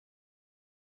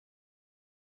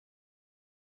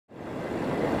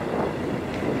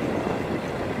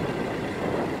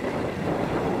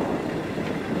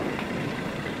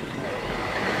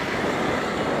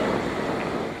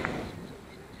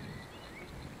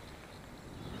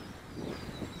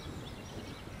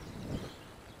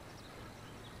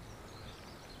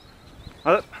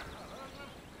Hello.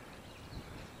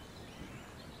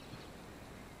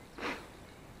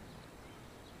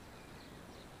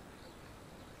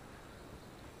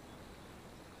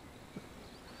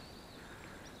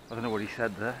 I don't know what he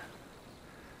said there.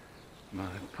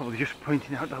 Probably just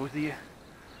pointing out that was the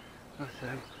so.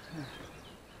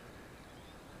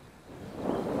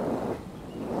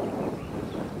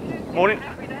 Yeah. Morning.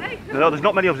 Every day. No, there's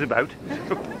not many of us about.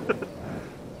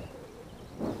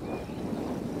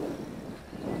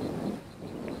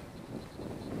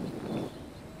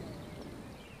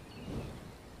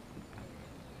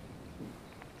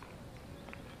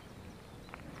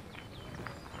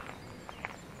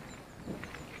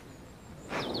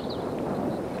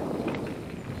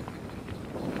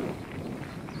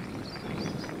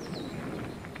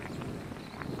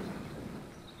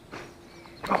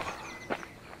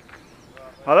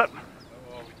 Hello?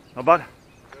 Not bad?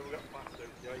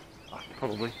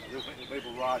 Probably.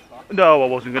 No, I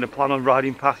wasn't going to plan on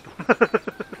riding past.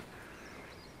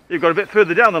 You've got a bit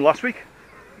further down than last week.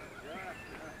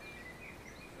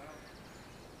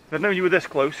 If I'd known you were this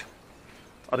close,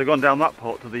 I'd have gone down that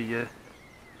part to the what's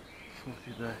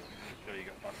it there? Sure you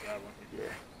got past there, won't you?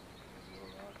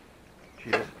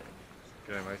 Yeah. Cheers.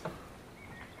 Okay, mate.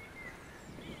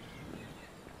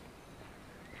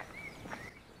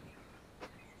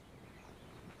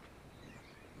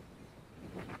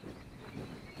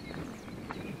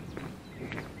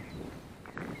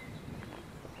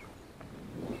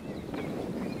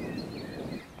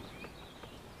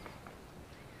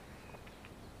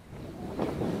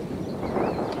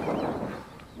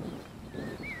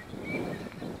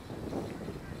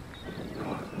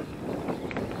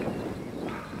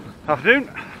 Afternoon.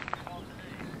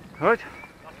 All right.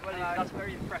 That's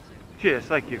very impressive. Cheers.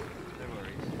 Thank you. No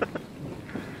worries.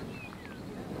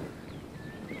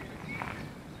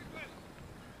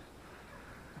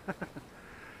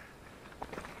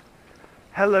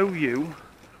 Hello, you.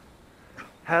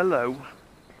 Hello.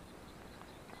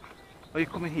 Are you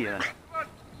coming here?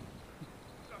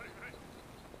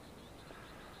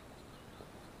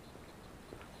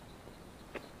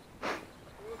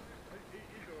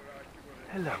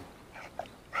 Hello.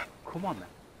 Come on then.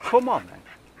 Come on then.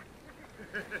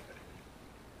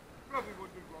 Probably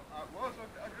wondered what that was.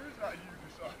 I heard that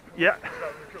Unicycle. Yeah.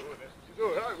 She's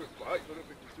alright with bikes, I don't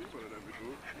think you've seen one of them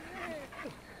before.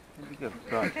 Here we go.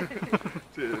 Right.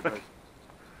 Cheers,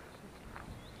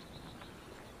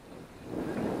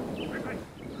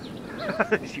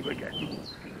 mate. See you again.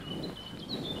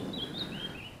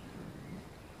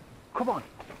 Come on.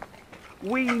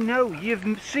 We know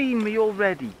you've seen me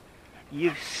already.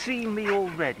 You've seen me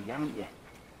already, haven't you?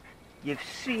 You've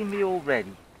seen me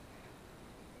already.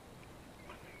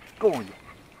 Go on, you.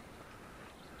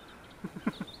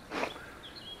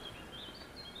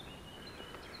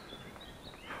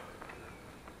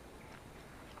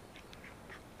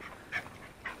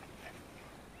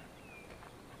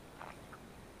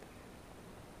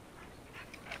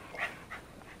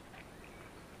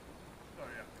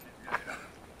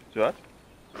 It's all right.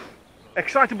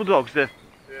 Excitable dogs, Yeah.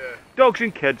 dogs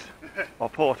and kids are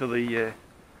part of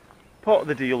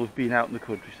the deal of being out in the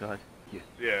countryside. Yeah,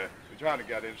 we're trying to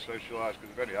get him socialised because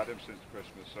we've only had him since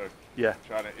Christmas, so Yeah.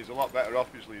 he's a lot better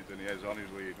off his lead than he is on his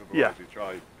lead. Otherwise, Yeah. he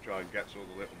try and gets all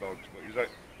the little dogs. But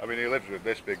he lives with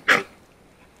this big dog.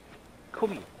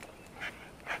 Come here.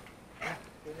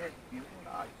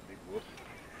 Big wuss.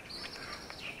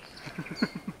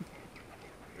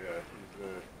 Yeah,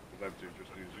 he's them two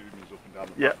just do zoomies up and down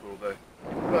the Yeah. back all day.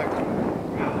 Thanks.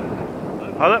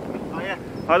 Hi there. Oh yeah.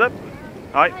 Hi there.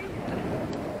 Hi.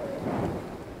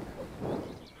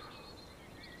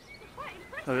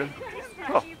 Hello.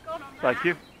 Oh, thank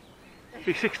you.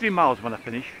 Be 16 miles when I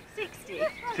finish. 60?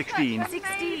 16.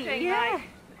 16, yeah.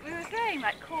 We were saying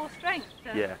like core strength.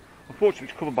 Yeah. Unfortunately,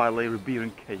 it's covered by a layer of beer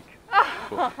and cake.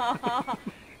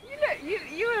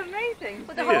 You were amazing.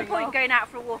 But the whole point going out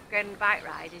for a walk, going on a bike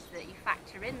ride, is that you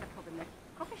factor in the pub and the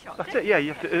coffee shop. That's it. Yeah,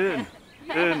 you have to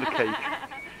earn the cake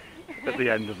at the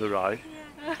end of the ride.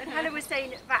 Yeah. And Helen was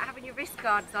saying about having your wrist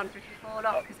guards on for if you fall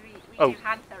off, because we Oh. do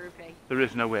hand therapy. There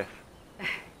is no if.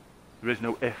 There is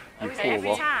no if you Is it fall every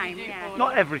off. time? Yeah.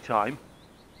 Not every time,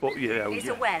 but you know. It's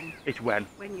yeah. a when. It's when.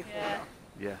 When you fall Yeah. off.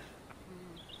 Yes.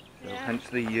 So Yeah. hence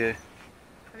the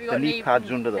Have you got knee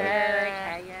pads under there.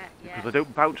 Okay, yeah, Because yeah. I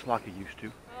don't bounce like I used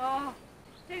to. Oh,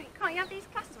 can't you have these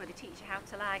classes where they teach you how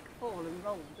to like fall and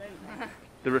roll, don't they?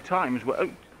 There are times where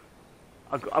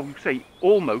I would say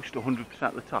almost 100%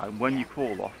 of the time when you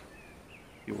fall off,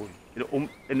 you're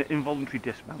an involuntary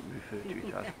dismount, we refer to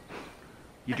it as.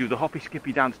 You do the hoppy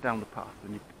skippy dance down the path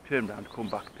and you turn around, come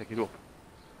back, pick it up.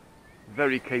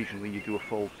 very occasionally you do a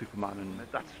full Superman, and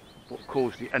that's what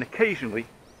caused it. And occasionally,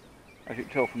 as you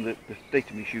can tell from the state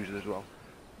of my shoes as well,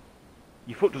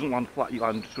 your foot doesn't land flat, you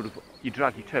land sort of, you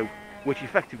drag your toe, which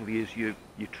effectively is you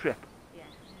trip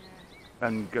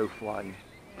and go flying.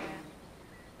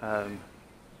 So,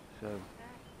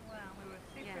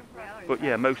 but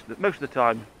yeah, most of the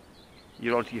time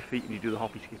you're onto your feet and you do the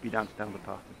hoppy skippy dance down the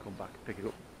path and come back and pick it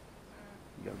up.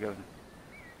 You go going.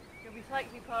 You'll be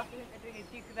cycling past, I think they're doing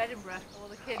a Duke of Edinburgh, all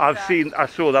the kids. I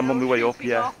saw them on my way up.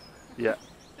 Yeah, yeah.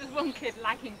 There's one kid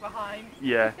lagging behind.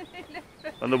 Yeah.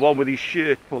 And the one with his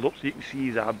shirt pulled up so you can see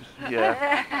his abs.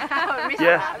 Yeah.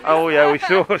 Yeah. Oh yeah, we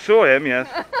saw him. Yes.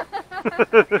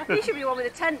 He should be the one with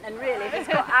a tent then, really, if he's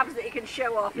got abs that he can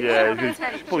show off. Yeah,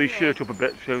 just pull his shirt up a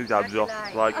bit, show his abs off.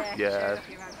 Like, yeah.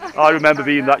 I remember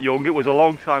being that young. It was a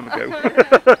long time ago.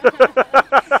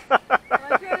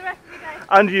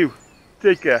 And you,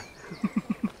 take care.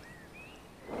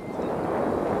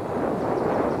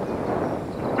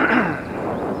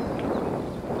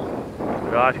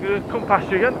 Right, I'm going to come past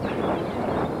you again.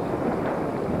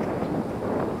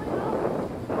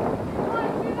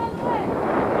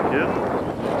 Yeah.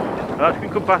 Right, I'm going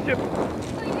to come past you.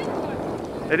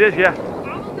 It is, yeah.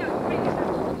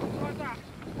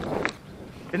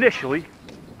 Initially,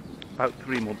 about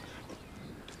 3 months,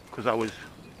 because I was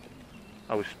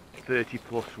 30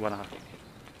 plus when I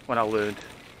learned.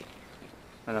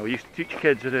 And I used to teach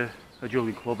kids at a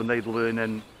juggling club, and they'd learn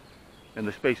in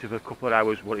the space of a couple of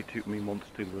hours what it took me months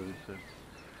to learn. So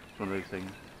it's one of those things.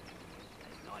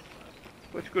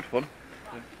 But it's good fun.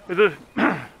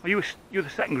 You're the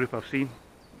second group I've seen.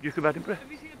 Duke of Edinburgh?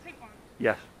 Have you seen a pink one?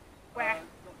 Yes. Where?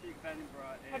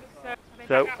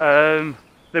 So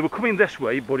they were coming this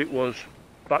way, but it was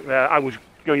back there. I was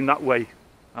going that way,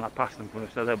 and I passed them.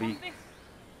 So they'll be,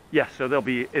 yes. So they'll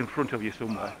be in front of you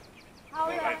somewhere. Oh,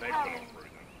 yeah.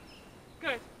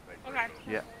 Good. Okay.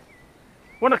 Yeah.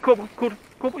 When I couple,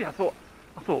 I thought,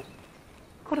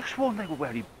 could have sworn they were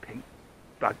wearing pink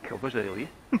bag covers earlier.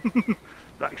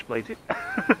 That explains it.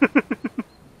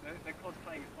 They're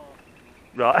cosplaying fast.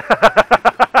 Right.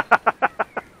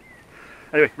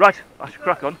 Anyway, right, I should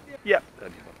crack on. Yep.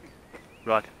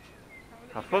 Right.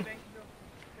 Have fun.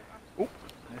 Oh,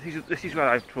 this is where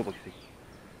I have trouble, you see.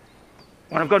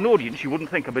 When I've got an audience, you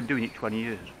wouldn't think I've been doing it 20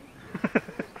 years.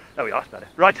 There we are, that's better.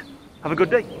 Right, have a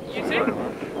good day. You too.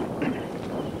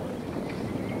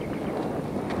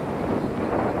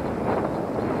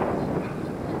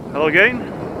 Hello again.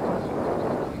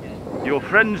 Your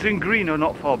friends in green are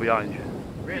not far behind you.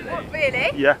 Really? What,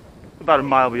 really? Yeah, about a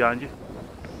mile behind you.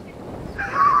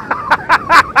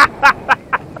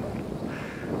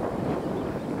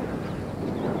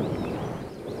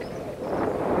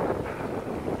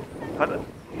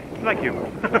 Thank you.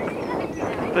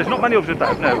 There's not many of us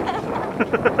about, no.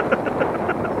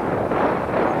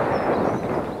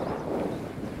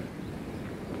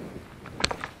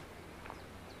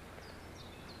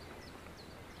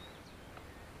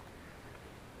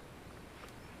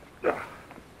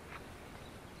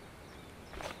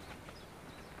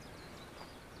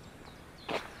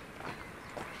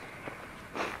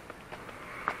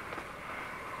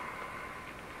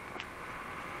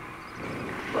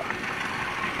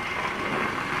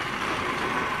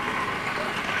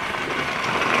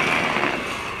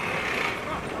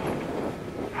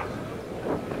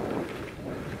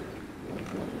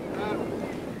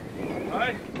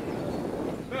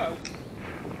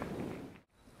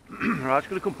 Right, it's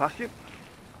going to come past you.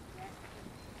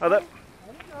 Hi there.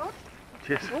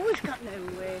 Cheers. Always got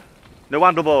No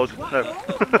handlebars. No.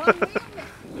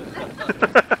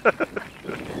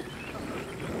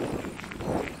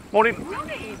 Morning.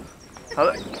 Morning. Hi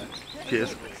there.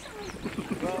 Cheers.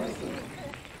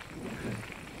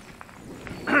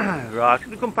 Right, it's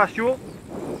going to come past you all.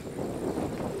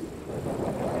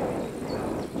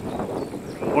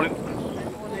 Morning.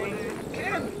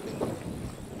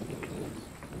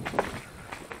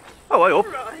 Oh, hi up.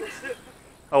 Right.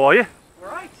 How are you?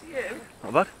 Right, you?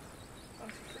 Not bad.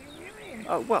 Fancy seeing you in.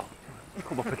 Oh, well,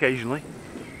 come up occasionally.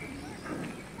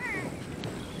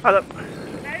 Hi there.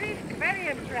 Very, very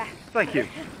impressed. Thank you.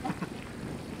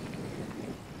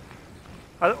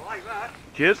 Hi there. I like that.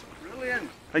 Cheers. Brilliant.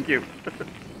 Thank you.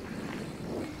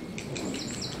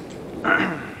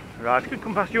 Right, can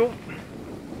come past you all.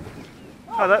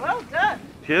 Hi there. Well done.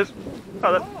 Cheers.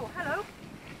 Hi there. Oh, hello.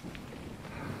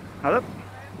 Hi there.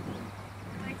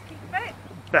 Nice to keep fit.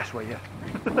 Best way, yeah.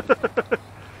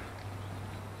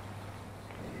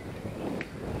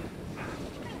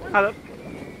 Hi there.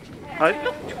 Hi.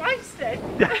 Look twice then.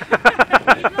 You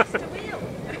lost a wheel.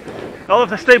 I'll have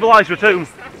to stabilise with home.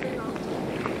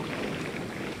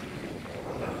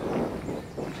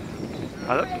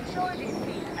 Hello.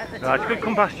 Right, it's good,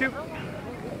 come past you.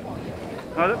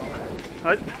 Hello.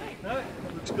 Right. No,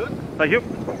 looks good. Thank you.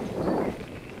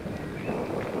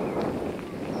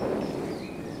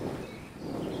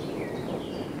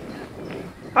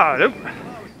 Hello.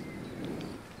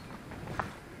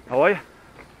 How are you?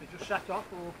 You just set off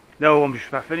or? No, I'm just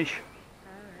about finished.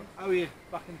 Oh, you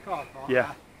back in the car park?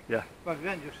 Yeah, yeah. Well,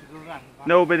 then just to the other end. Back.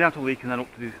 No, been down to Leek and then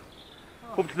up to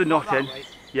the not knot end. that way.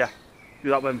 Yeah, do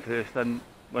that one first, then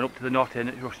went up to the knot end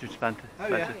at Rusty and Spencer. Oh,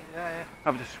 yeah, yeah.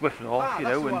 Having to swift it off, you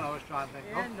That's know. the And one I was trying to think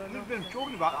of. We've been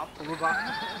talking about that for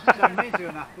about 10 minutes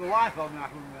now. The life of me,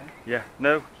 haven't we? yeah,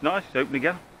 no, it's nice. It's open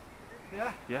again.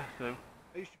 Yeah. Yeah, so.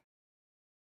 I used to